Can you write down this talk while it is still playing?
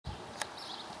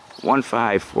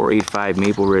15485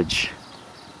 Mapleridge.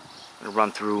 I'm going to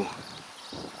run through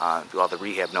do all the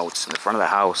rehab notes. In the front of the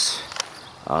house,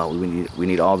 we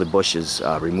need all the bushes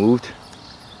removed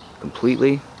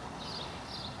completely.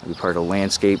 It'll be part of the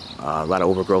landscape. A lot of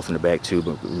overgrowth in the back too,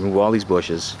 but remove all these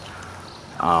bushes.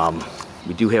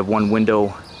 We do have one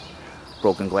window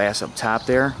broken glass up top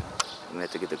there. I'm gonna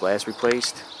have to get the glass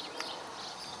replaced.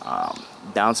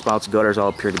 Downspouts, gutters all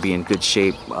appear to be in good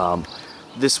shape.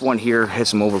 This one here has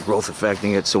some overgrowth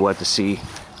affecting it, so we'll have to see.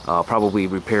 Probably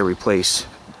repair, replace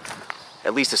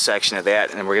at least a section of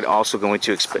that, and then we're also going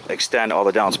to extend all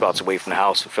the downspouts away from the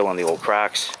house and fill in the old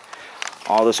cracks.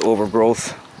 All this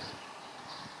overgrowth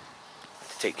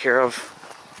to take care of.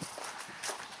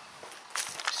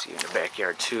 See in the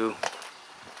backyard too.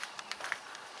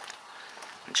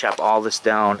 And chop all this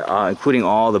down, including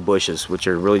all the bushes, which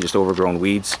are really just overgrown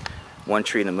weeds. One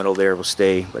tree in the middle there will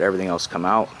stay, but everything else come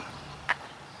out.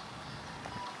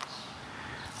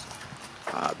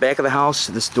 Back of the house,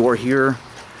 this door here,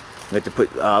 we have to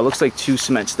put, looks like 2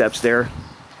 cement steps there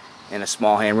and a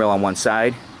small handrail on one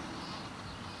side.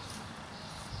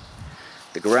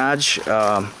 The garage,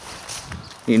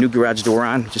 need a new garage door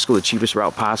on. Just go the cheapest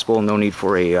route possible. No need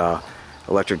for a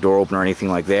electric door opener or anything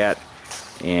like that.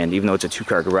 And even though it's a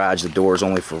 2-car garage, the door is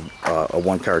only for a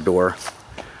 1-car door.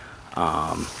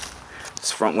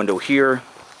 This front window here,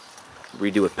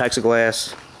 redo with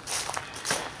plexiglass.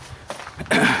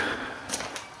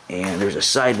 And there's a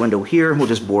side window here. We'll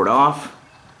just board off.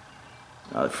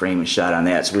 The frame is shot on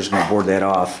that, so we're just going to board that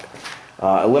off.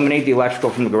 Eliminate the electrical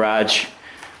from the garage.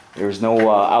 There's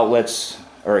no outlets,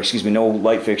 or excuse me, no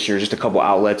light fixtures, just a couple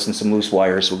outlets and some loose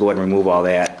wires. So we'll go ahead and remove all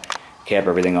that, cap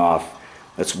everything off.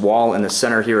 This wall in the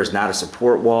center here is not a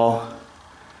support wall.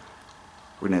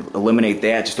 We're going to eliminate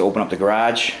that just to open up the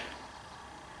garage.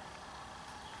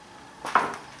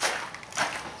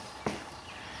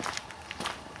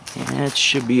 And that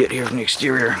should be it here from the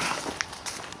exterior.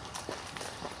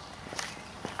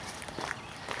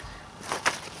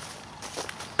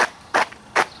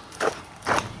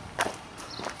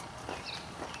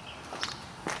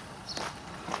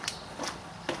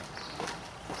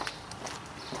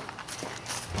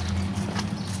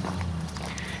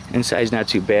 Inside's not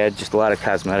too bad, just a lot of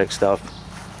cosmetic stuff.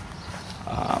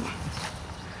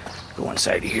 Go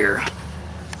inside here.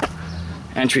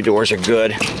 Entry doors are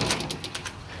good.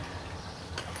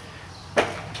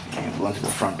 And go into the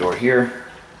front door here.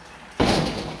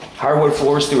 Hardwood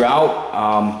floors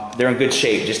throughout. They're in good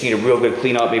shape. Just need a real good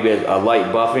cleanup, maybe a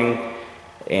light buffing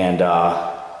and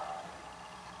a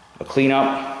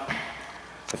cleanup.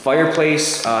 The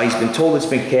fireplace, he's been told it's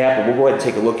been capped, but we'll go ahead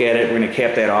and take a look at it. We're going to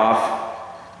cap that off.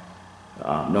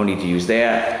 No need to use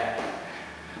that.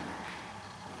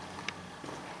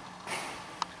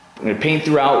 I'm going to paint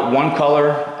throughout one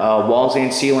color, walls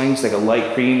and ceilings, like a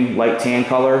light cream, light tan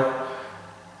color.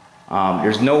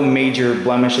 There's no major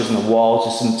blemishes in the walls,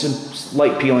 just some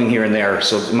light peeling here and there,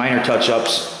 so minor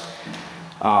touch-ups.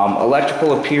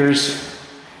 Electrical appears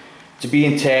to be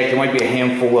intact. There might be a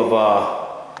handful of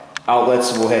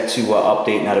outlets we'll have to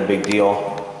update, not a big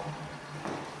deal.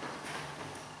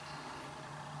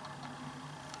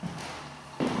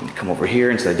 Come over here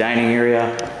into the dining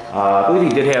area. I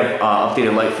believe he did have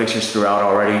updated light fixtures throughout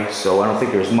already, so I don't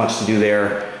think there's much to do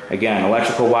there. Again,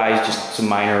 electrical wise, just some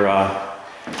minor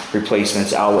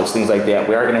replacements, outlets, things like that.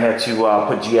 We are going to have to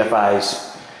put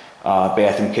GFI's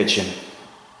bathroom, kitchen,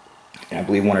 and I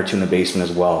believe 1 or 2 in the basement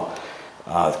as well.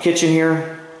 The kitchen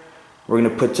here, we're going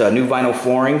to put new vinyl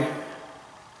flooring. We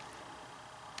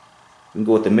can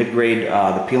go with the mid-grade,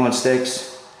 the peel and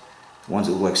sticks, the ones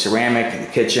that look like ceramic,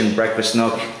 the kitchen, breakfast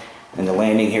nook, and the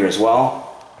landing here as well.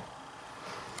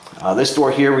 This door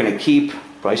here we're going to keep.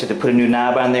 Probably just have to put a new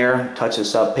knob on there, touch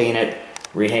this up, paint it,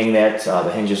 rehang that.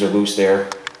 The hinges are loose there.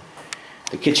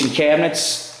 The kitchen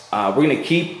cabinets we're going to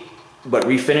keep, but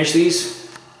refinish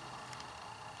these.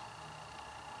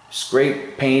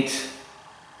 Scrape, paint,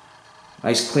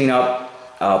 nice cleanup.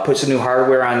 Put some new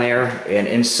hardware on there, and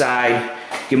inside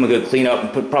give them a good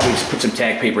cleanup and probably just put some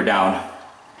tack paper down.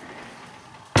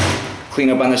 Clean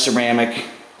up on the ceramic.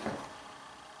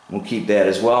 We'll keep that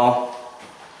as well.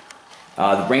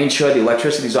 The range hood, the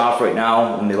electricity's off right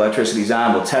now. When the electricity's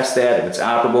on, we'll test that. If it's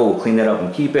operable, we'll clean that up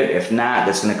and keep it. If not,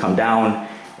 that's going to come down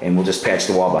and we'll just patch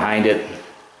the wall behind it.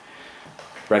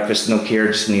 Breakfast nook here,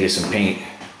 just needed some paint.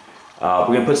 We're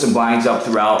going to put some blinds up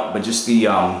throughout, but just the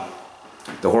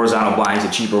horizontal blinds,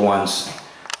 the cheaper ones,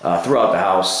 throughout the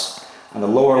house. On the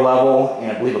lower level,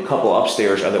 and I believe a couple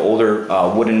upstairs, are the older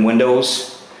wooden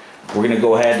windows. We're going to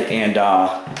go ahead and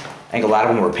I think a lot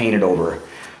of them were painted over.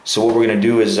 So what we're going to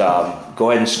do is go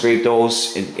ahead and scrape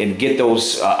those and get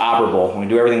those operable. We're going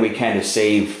to do everything we can to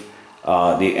save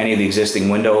any of the existing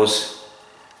windows.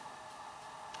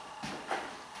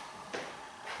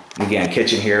 Again,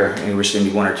 kitchen here, and we're just going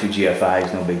to be 1 or 2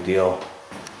 GFIs, no big deal.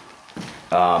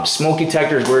 Smoke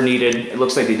detectors were needed. It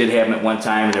looks like they did have them at one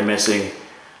time and they're missing.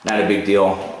 Not a big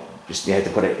deal. Just you have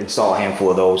to install a handful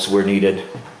of those where needed.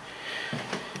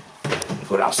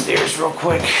 Go downstairs real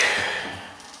quick.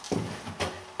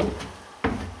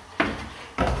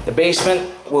 The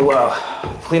basement, we'll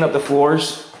clean up the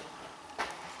floors.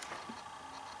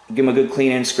 Give them a good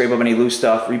clean in, scrape up any loose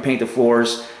stuff, repaint the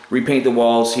floors, repaint the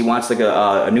walls. He wants like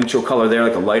a neutral color there,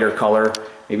 like a lighter color,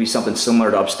 maybe something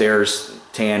similar to upstairs,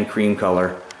 tan, cream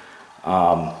color.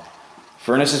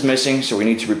 Furnace is missing, so we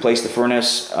need to replace the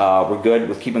furnace. We're good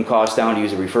with keeping costs down to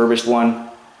use a refurbished one.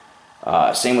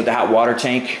 Same with the hot water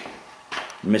tank,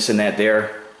 missing that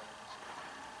there.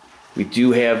 We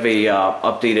do have a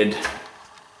updated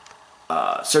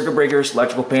circuit breakers,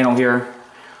 electrical panel here.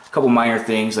 A couple minor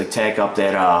things like tack up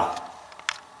that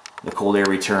the cold air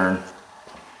return.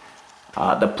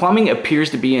 The plumbing appears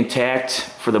to be intact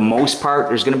for the most part.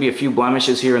 There's going to be a few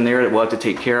blemishes here and there that we'll have to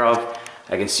take care of.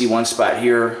 I can see one spot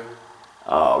here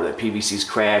where the PVC's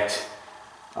cracked.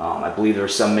 I believe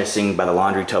there's some missing by the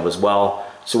laundry tub as well.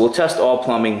 So we'll test all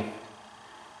plumbing.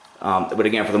 But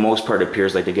again, for the most part, it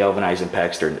appears like the galvanized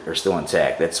impacts are still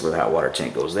intact. That's where the hot water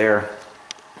tank goes there.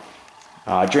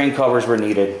 Drain covers were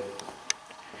needed.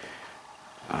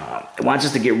 It wants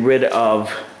us to get rid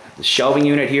of the shelving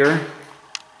unit here,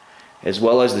 as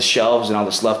well as the shelves and all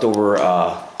this leftover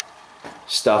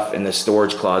stuff in the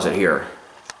storage closet here.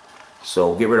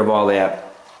 So get rid of all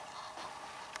that.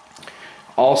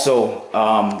 Also,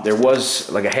 there was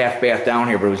like a half bath down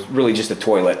here, but it was really just a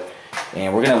toilet.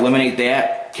 And we're going to eliminate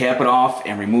that, cap it off,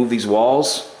 and remove these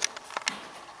walls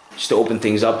just to open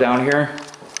things up down here.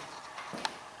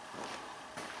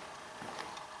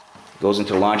 Goes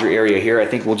into the laundry area here. I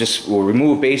think we'll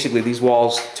remove basically these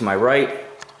walls to my right,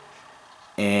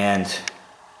 and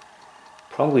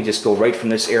probably just go right from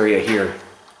this area here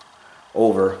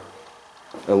over,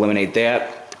 eliminate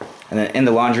that. And then in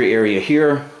the laundry area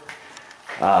here,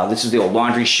 this is the old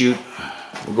laundry chute.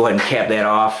 We'll go ahead and cap that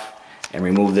off and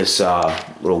remove this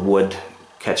little wood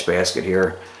catch basket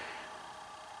here.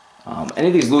 Any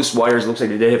of these loose wires, looks like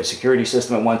they did have a security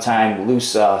system at one time.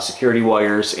 Loose security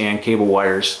wires and cable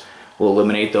wires, we'll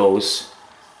eliminate those.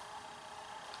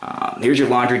 Here's your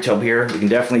laundry tub here. You can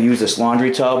definitely use this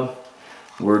laundry tub.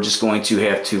 We're just going to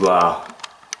have to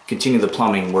continue the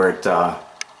plumbing where it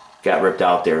got ripped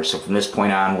out there. So from this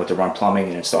point on, we'll have to run plumbing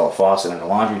and install a faucet in the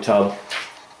laundry tub.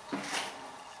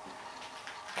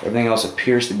 Everything else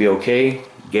appears to be okay.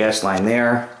 Gas line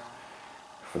there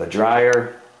for the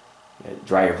dryer.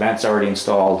 Dryer vents already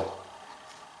installed,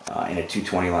 and a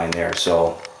 220 line there.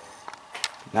 So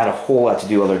not a whole lot to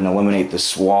do other than eliminate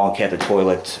this wall and cap the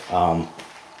toilet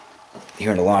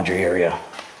here in the laundry area.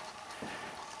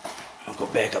 I'll go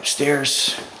back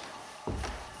upstairs.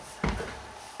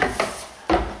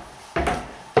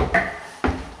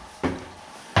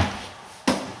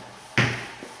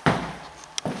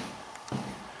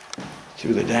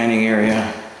 Through the dining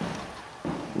area,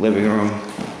 living room.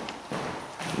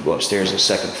 We'll go upstairs to the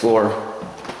second floor.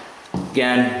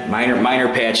 Again,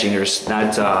 minor patching. There's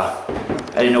not.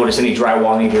 I didn't notice any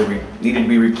drywall needed to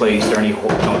be replaced or any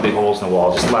big holes in the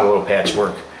wall. Just a lot of little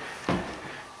patchwork.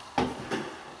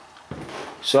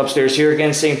 So upstairs here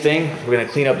again, same thing. We're going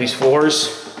to clean up these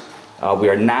floors. We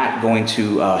are not going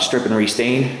to strip and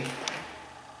restain.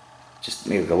 Just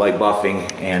maybe the light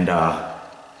buffing and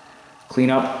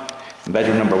clean up.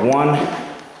 Bedroom number 1.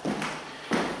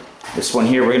 This one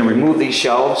here, we're going to remove these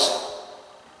shelves.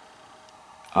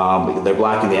 They're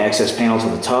blocking the access panel to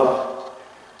the tub.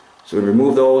 So we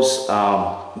remove those,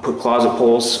 put closet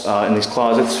poles in these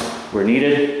closets where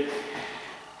needed.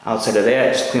 Outside of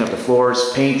that, just clean up the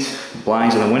floors, paint,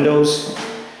 blinds in the windows.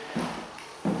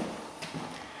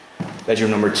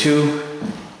 Bedroom number 2,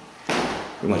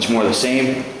 pretty much more of the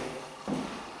same.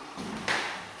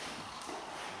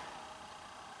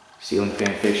 Ceiling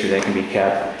fan fixture, that can be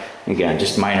kept. Again,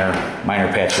 just minor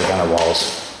patchwork on the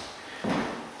walls.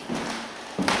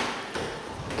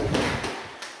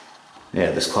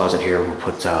 Yeah, this closet here, we'll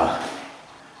put,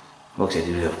 looks like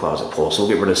they do have closet poles, so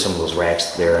we'll get rid of some of those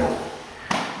racks there and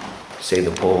save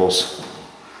the poles.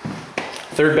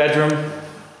 Third bedroom,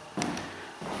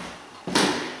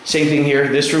 same thing here.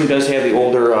 This room does have the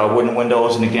older wooden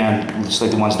windows, and again, just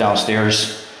like the ones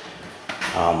downstairs.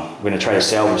 We're going to try to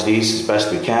salvage these as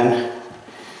best we can.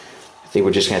 I think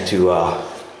we're just going to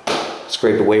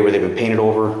scrape away where they've been painted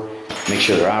over, make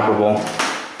sure they're operable.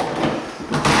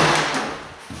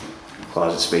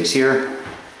 closet space here.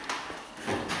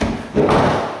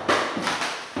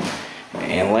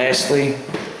 And lastly,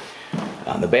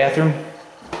 on the bathroom,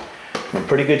 we're in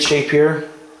pretty good shape here.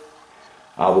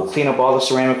 We'll clean up all the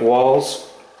ceramic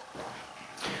walls.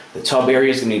 The tub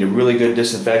area is going to need a really good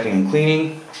disinfecting and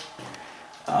cleaning.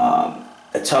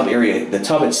 The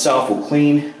tub itself will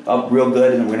clean up real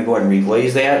good, and then we're going to go ahead and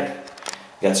reglaze that.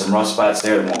 Got some rust spots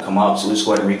there that won't come up, so we'll just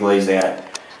go ahead and reglaze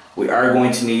that. We are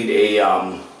going to need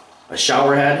a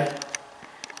shower head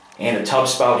and a tub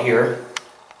spout here,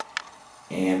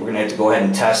 and we're going to have to go ahead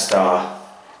and test all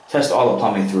the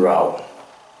plumbing throughout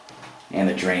and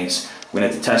the drains. We're going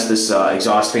to have to test this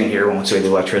exhaust fan here once we have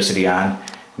the electricity on.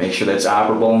 Make sure that's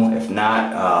operable. If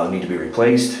not, it'll need to be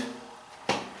replaced.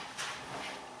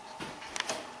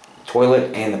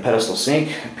 Toilet and the pedestal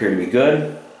sink appear to be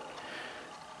good.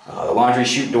 The laundry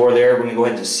chute door there, we're going to go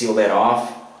ahead and seal that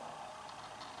off.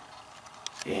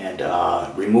 And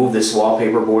remove this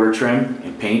wallpaper border trim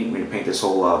and paint. We're going to paint this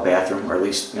whole bathroom, or at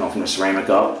least from the ceramic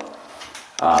up.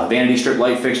 Vanity strip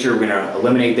light fixture, we're going to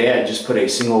eliminate that and just put a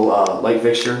single light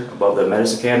fixture above the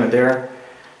medicine cabinet there.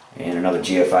 And another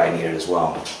GFI needed as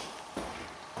well.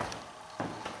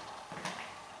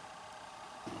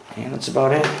 And that's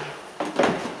about it.